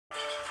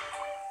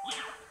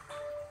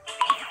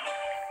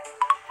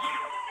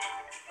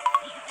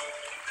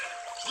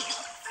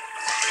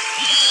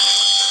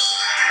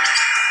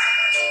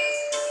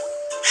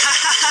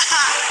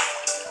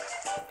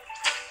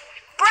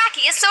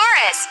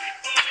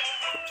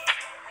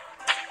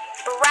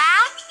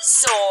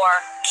soar,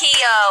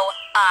 keo,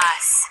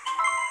 us.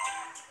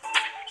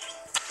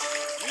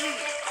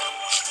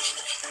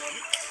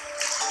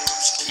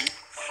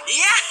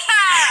 Yeah!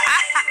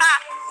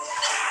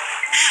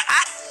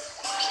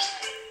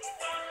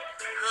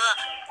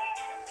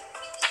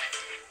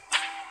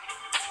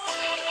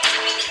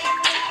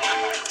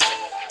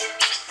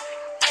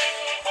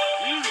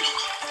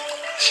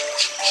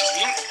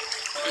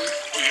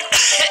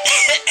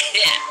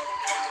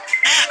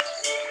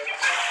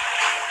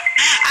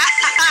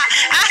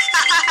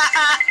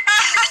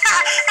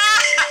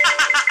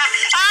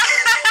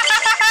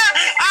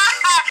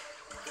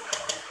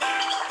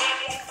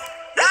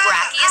 The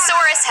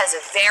Brachiosaurus has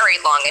a very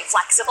long and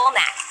flexible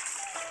neck.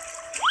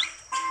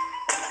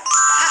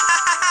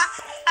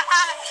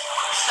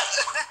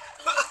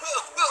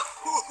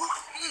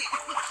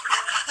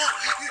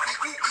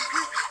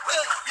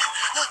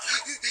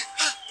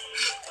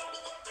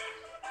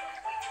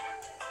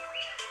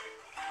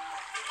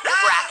 The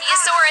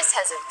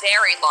Brachiosaurus has a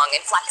very long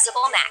and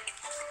flexible neck.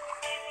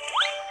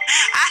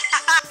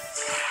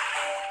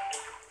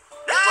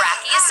 The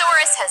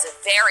Brachiosaurus has a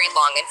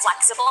very long and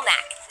flexible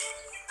neck.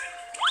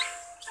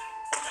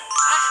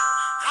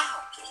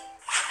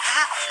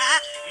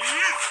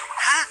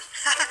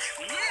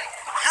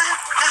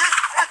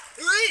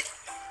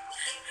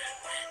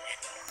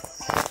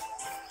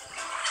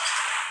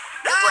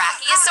 The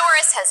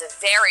Brachiosaurus has a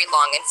very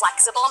long and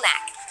flexible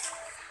neck.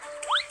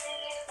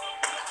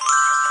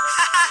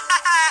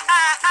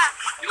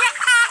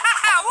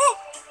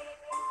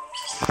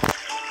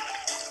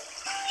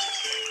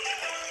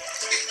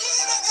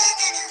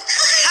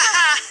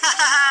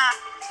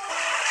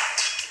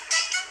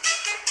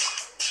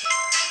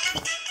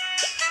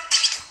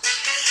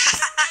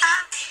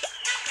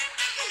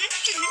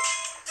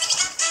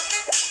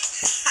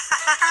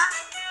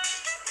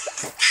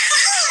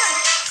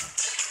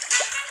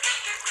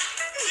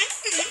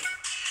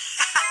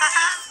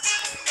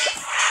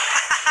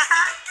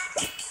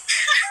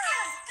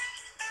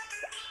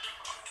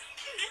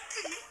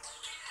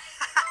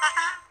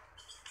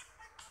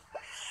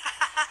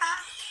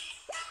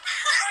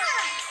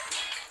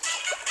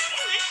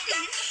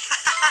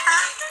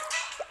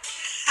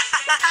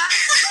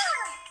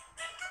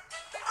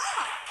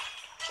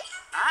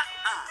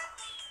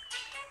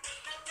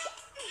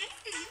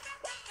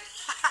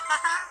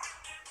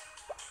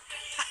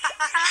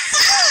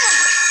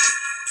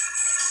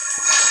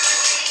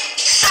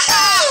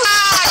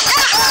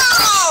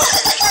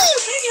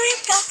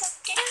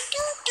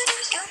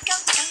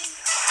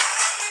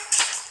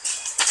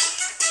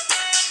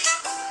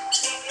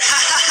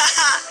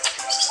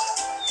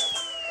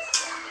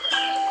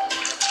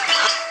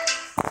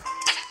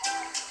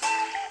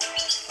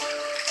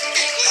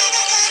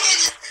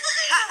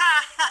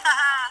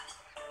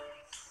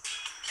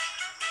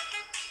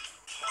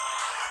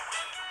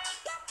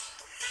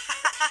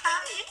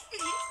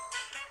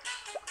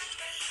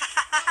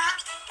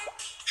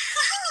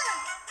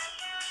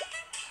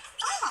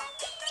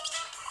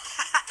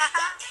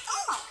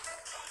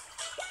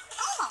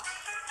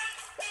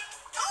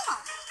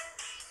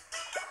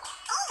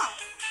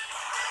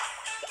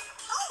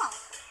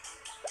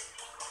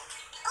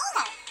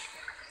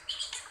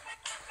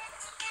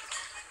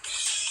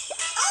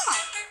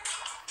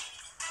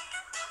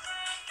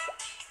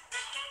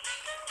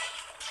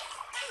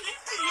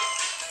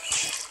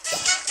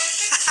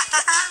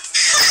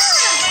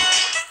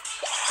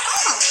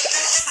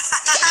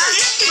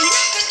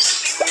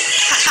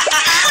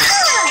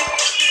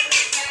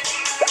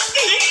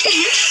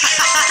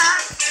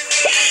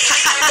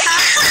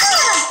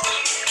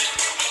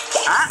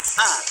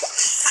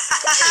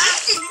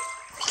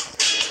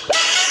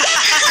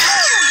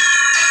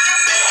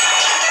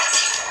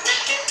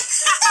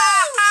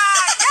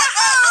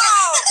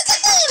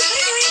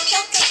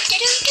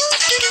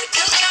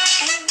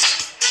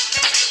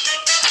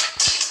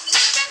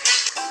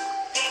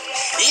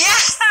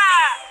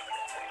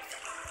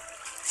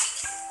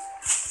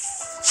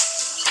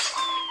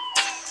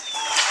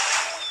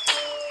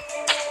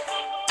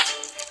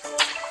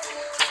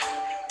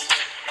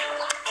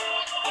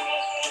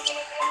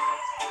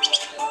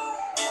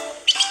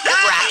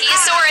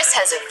 Brachiosaurus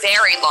has a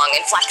very long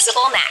and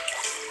flexible neck.